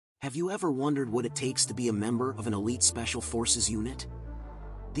Have you ever wondered what it takes to be a member of an elite special forces unit?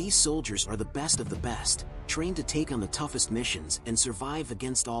 These soldiers are the best of the best, trained to take on the toughest missions and survive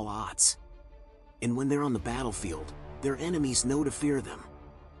against all odds. And when they're on the battlefield, their enemies know to fear them.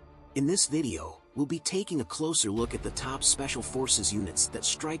 In this video, we'll be taking a closer look at the top special forces units that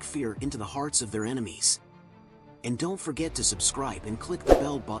strike fear into the hearts of their enemies. And don't forget to subscribe and click the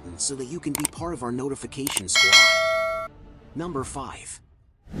bell button so that you can be part of our notification squad. Number 5.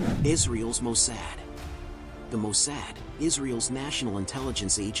 Israel's Mossad. The Mossad, Israel's national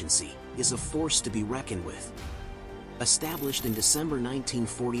intelligence agency, is a force to be reckoned with. Established in December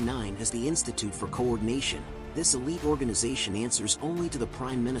 1949 as the Institute for Coordination, this elite organization answers only to the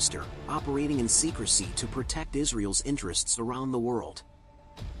Prime Minister, operating in secrecy to protect Israel's interests around the world.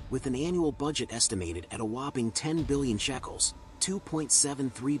 With an annual budget estimated at a whopping 10 billion shekels,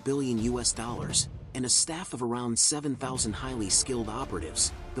 $2.73 billion, and a staff of around 7,000 highly skilled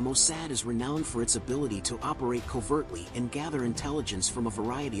operatives, the Mossad is renowned for its ability to operate covertly and gather intelligence from a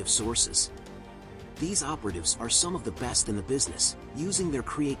variety of sources. These operatives are some of the best in the business, using their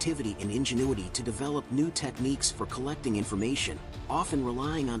creativity and ingenuity to develop new techniques for collecting information, often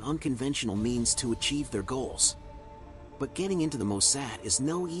relying on unconventional means to achieve their goals. But getting into the Mossad is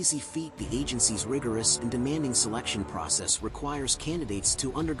no easy feat. The agency's rigorous and demanding selection process requires candidates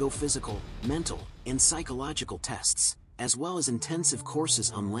to undergo physical, mental, and psychological tests, as well as intensive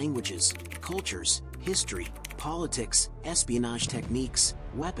courses on languages, cultures, history, politics, espionage techniques,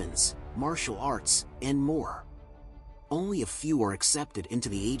 weapons, martial arts, and more. Only a few are accepted into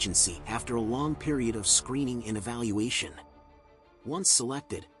the agency after a long period of screening and evaluation. Once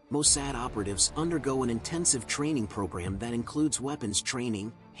selected, Mossad operatives undergo an intensive training program that includes weapons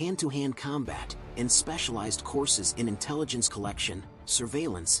training, hand-to-hand combat, and specialized courses in intelligence collection,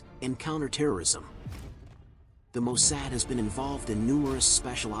 surveillance, and counterterrorism. The Mossad has been involved in numerous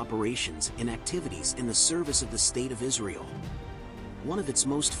special operations and activities in the service of the State of Israel. One of its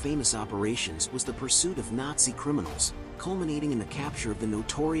most famous operations was the pursuit of Nazi criminals, culminating in the capture of the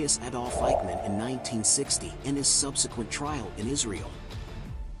notorious Adolf Eichmann in 1960 and his subsequent trial in Israel.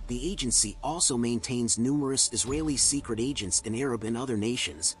 The agency also maintains numerous Israeli secret agents in Arab and other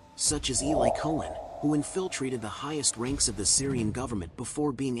nations, such as Eli Cohen, who infiltrated the highest ranks of the Syrian government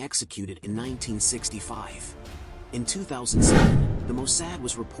before being executed in 1965. In 2007, the Mossad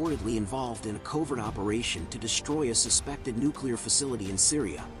was reportedly involved in a covert operation to destroy a suspected nuclear facility in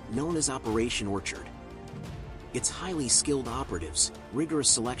Syria, known as Operation Orchard. Its highly skilled operatives, rigorous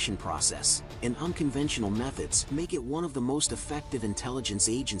selection process, and unconventional methods make it one of the most effective intelligence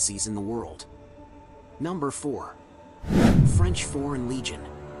agencies in the world. Number 4. French Foreign Legion.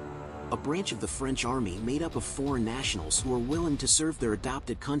 A branch of the French army made up of foreign nationals who are willing to serve their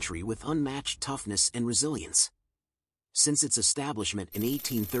adopted country with unmatched toughness and resilience. Since its establishment in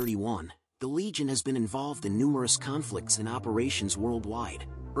 1831, the Legion has been involved in numerous conflicts and operations worldwide,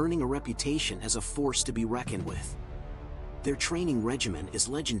 earning a reputation as a force to be reckoned with. Their training regimen is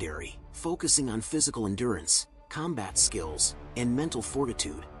legendary, focusing on physical endurance, combat skills, and mental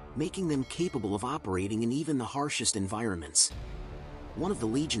fortitude, making them capable of operating in even the harshest environments. One of the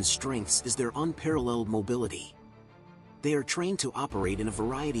Legion's strengths is their unparalleled mobility. They are trained to operate in a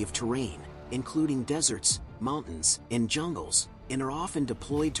variety of terrain, including deserts, mountains, and jungles, and are often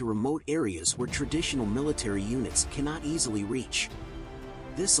deployed to remote areas where traditional military units cannot easily reach.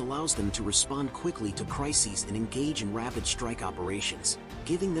 This allows them to respond quickly to crises and engage in rapid strike operations,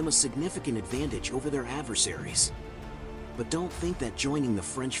 giving them a significant advantage over their adversaries. But don't think that joining the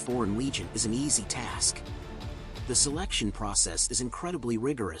French Foreign Legion is an easy task. The selection process is incredibly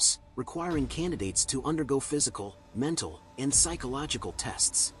rigorous, requiring candidates to undergo physical, mental, and psychological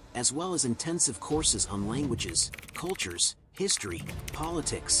tests, as well as intensive courses on languages, cultures, history,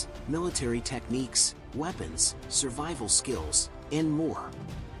 politics, military techniques, weapons, survival skills, and more.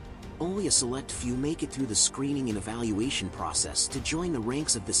 Only a select few make it through the screening and evaluation process to join the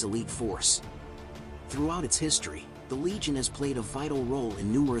ranks of this elite force. Throughout its history, the Legion has played a vital role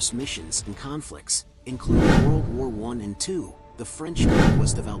in numerous missions and conflicts, including World War I and II, the French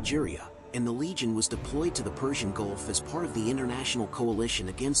conquest of Algeria, and the Legion was deployed to the Persian Gulf as part of the international coalition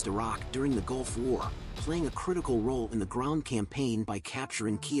against Iraq during the Gulf War, playing a critical role in the ground campaign by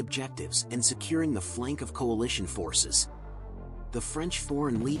capturing key objectives and securing the flank of coalition forces. The French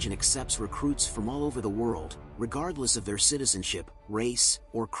Foreign Legion accepts recruits from all over the world, regardless of their citizenship, race,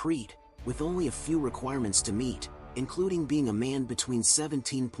 or creed, with only a few requirements to meet, including being a man between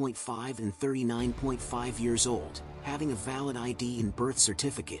 17.5 and 39.5 years old, having a valid ID and birth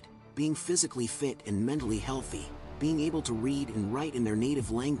certificate, being physically fit and mentally healthy, being able to read and write in their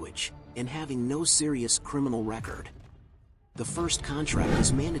native language, and having no serious criminal record. The first contract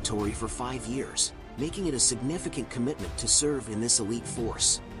is mandatory for 5 years, making it a significant commitment to serve in this elite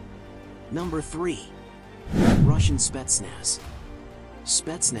force. Number 3. Russian Spetsnaz.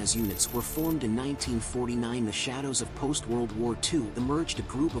 Spetsnaz units were formed in 1949. In the shadows of post-World War II emerged a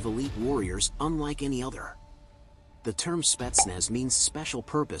group of elite warriors unlike any other. The term Spetsnaz means special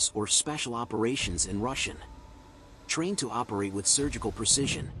purpose or special operations in Russian. Trained to operate with surgical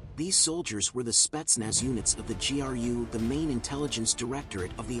precision, these soldiers were the Spetsnaz units of the GRU, the main intelligence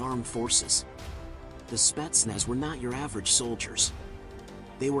directorate of the armed forces. The Spetsnaz were not your average soldiers.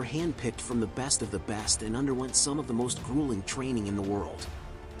 They were handpicked from the best of the best and underwent some of the most grueling training in the world.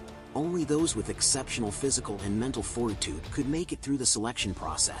 Only those with exceptional physical and mental fortitude could make it through the selection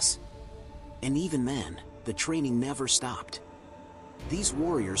process. And even then, the training never stopped. These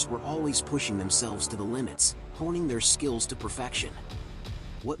warriors were always pushing themselves to the limits, honing their skills to perfection.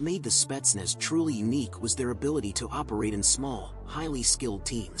 What made the Spetsnaz truly unique was their ability to operate in small, highly skilled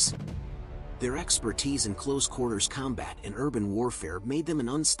teams. Their expertise in close-quarters combat and urban warfare made them an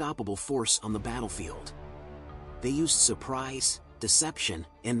unstoppable force on the battlefield. They used surprise, deception,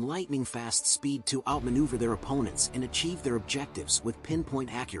 and lightning-fast speed to outmaneuver their opponents and achieve their objectives with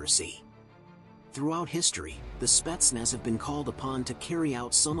pinpoint accuracy. Throughout history, the Spetsnaz have been called upon to carry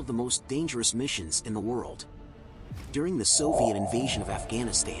out some of the most dangerous missions in the world. During the Soviet invasion of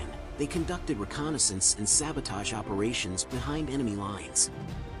Afghanistan, they conducted reconnaissance and sabotage operations behind enemy lines.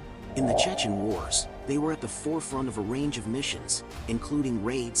 In the Chechen Wars, they were at the forefront of a range of missions, including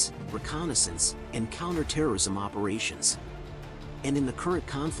raids, reconnaissance, and counter-terrorism operations. And in the current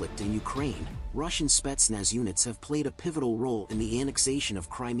conflict in Ukraine, Russian Spetsnaz units have played a pivotal role in the annexation of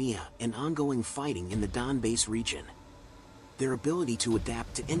Crimea and ongoing fighting in the Donbass region. Their ability to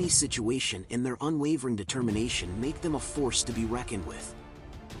adapt to any situation and their unwavering determination make them a force to be reckoned with.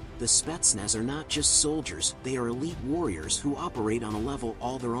 The Spetsnaz are not just soldiers, they are elite warriors who operate on a level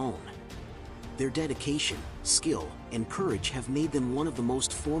all their own. Their dedication, skill, and courage have made them one of the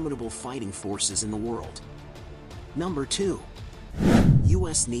most formidable fighting forces in the world. Number 2.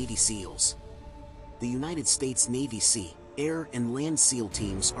 U.S. Navy SEALs. The United States Navy Sea, Air, and Land SEAL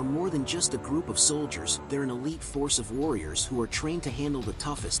teams are more than just a group of soldiers. They're an elite force of warriors who are trained to handle the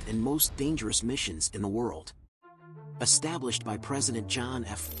toughest and most dangerous missions in the world. Established by President John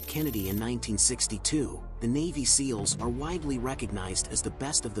F. Kennedy in 1962, the Navy SEALs are widely recognized as the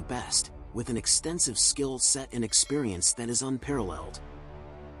best of the best, with an extensive skill set and experience that is unparalleled.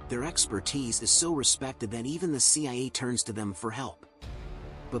 Their expertise is so respected that even the CIA turns to them for help.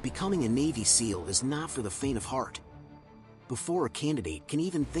 But becoming a Navy SEAL is not for the faint of heart. Before a candidate can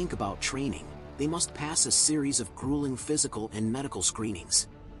even think about training, they must pass a series of grueling physical and medical screenings.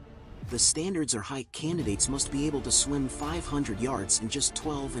 The standards are high. Candidates must be able to swim 500 yards in just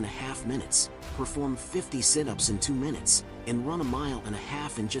 12.5 minutes, perform 50 sit-ups in 2 minutes, and run 1.5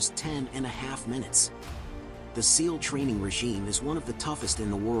 miles in just 10.5 minutes. The SEAL training regime is one of the toughest in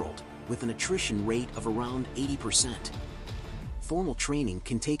the world, with an attrition rate of around 80%. Formal training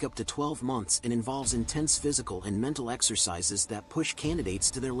can take up to 12 months and involves intense physical and mental exercises that push candidates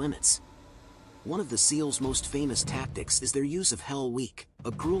to their limits. One of the SEALs' most famous tactics is their use of Hell Week,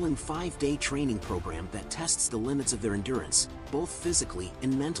 a grueling 5-day training program that tests the limits of their endurance, both physically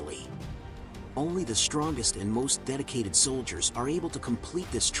and mentally. Only the strongest and most dedicated soldiers are able to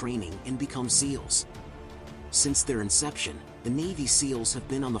complete this training and become SEALs. Since their inception, the Navy SEALs have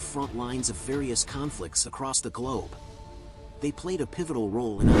been on the front lines of various conflicts across the globe. They played a pivotal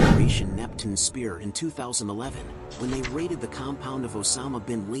role in Operation Neptune Spear in 2011, when they raided the compound of Osama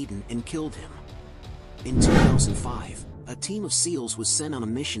bin Laden and killed him. In 2005, a team of SEALs was sent on a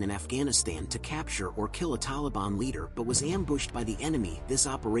mission in Afghanistan to capture or kill a Taliban leader but was ambushed by the enemy. This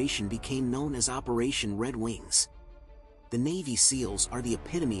operation became known as Operation Red Wings. The Navy SEALs are the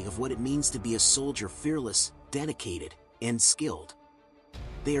epitome of what it means to be a soldier: fearless, dedicated, and skilled.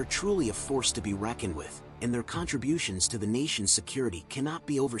 They are truly a force to be reckoned with, and their contributions to the nation's security cannot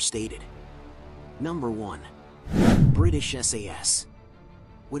be overstated. Number 1. British SAS.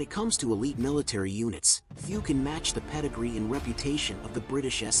 When it comes to elite military units, few can match the pedigree and reputation of the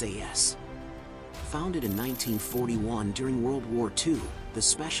British SAS. Founded in 1941 during World War II, the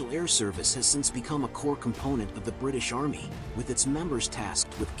Special Air Service has since become a core component of the British Army, with its members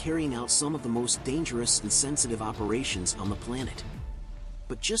tasked with carrying out some of the most dangerous and sensitive operations on the planet.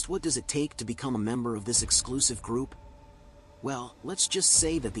 But just what does it take to become a member of this exclusive group? Well, let's just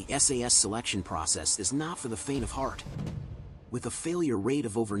say that the SAS selection process is not for the faint of heart. With a failure rate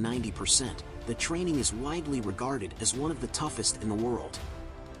of over 90%, the training is widely regarded as one of the toughest in the world.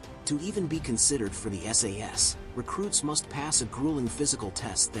 To even be considered for the SAS, recruits must pass a grueling physical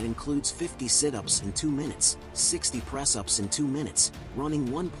test that includes 50 sit-ups in 2 minutes, 60 press-ups in 2 minutes, running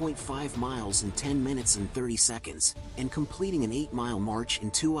 1.5 miles in 10 minutes and 30 seconds, and completing an 8-mile march in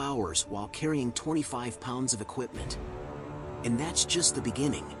 2 hours while carrying 25 pounds of equipment. And that's just the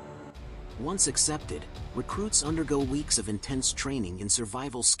beginning. Once accepted, recruits undergo weeks of intense training in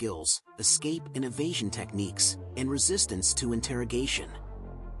survival skills, escape and evasion techniques, and resistance to interrogation.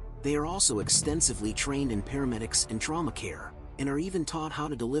 They are also extensively trained in paramedics and trauma care, and are even taught how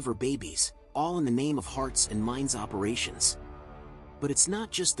to deliver babies, all in the name of Hearts and Minds operations. But it's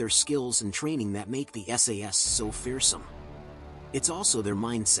not just their skills and training that make the SAS so fearsome. It's also their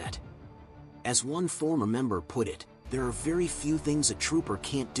mindset. As one former member put it, there are very few things a trooper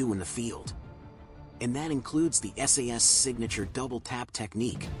can't do in the field. And that includes the SAS signature double tap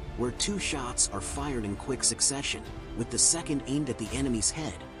technique, where 2 shots are fired in quick succession, with the second aimed at the enemy's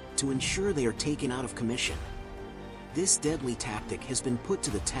head, to ensure they are taken out of commission. This deadly tactic has been put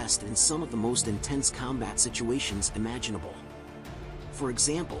to the test in some of the most intense combat situations imaginable. For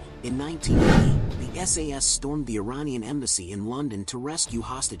example, in 1980, the SAS stormed the Iranian embassy in London to rescue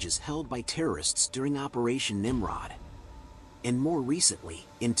hostages held by terrorists during Operation Nimrod. And more recently,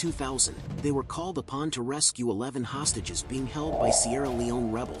 in 2000, they were called upon to rescue 11 hostages being held by Sierra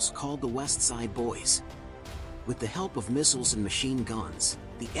Leone rebels called the West Side Boys. With the help of missiles and machine guns,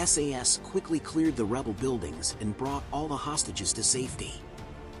 the SAS quickly cleared the rebel buildings and brought all the hostages to safety.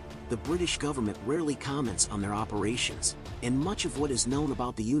 The British government rarely comments on their operations, and much of what is known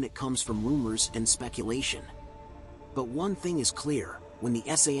about the unit comes from rumors and speculation. But one thing is clear, when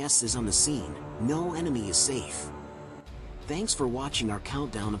the SAS is on the scene, no enemy is safe. Thanks for watching our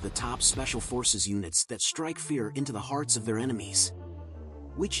countdown of the top Special Forces units that strike fear into the hearts of their enemies.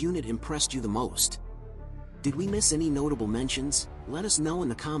 Which unit impressed you the most? Did we miss any notable mentions? Let us know in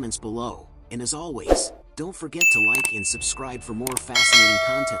the comments below, and as always, don't forget to like and subscribe for more fascinating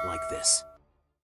content like this.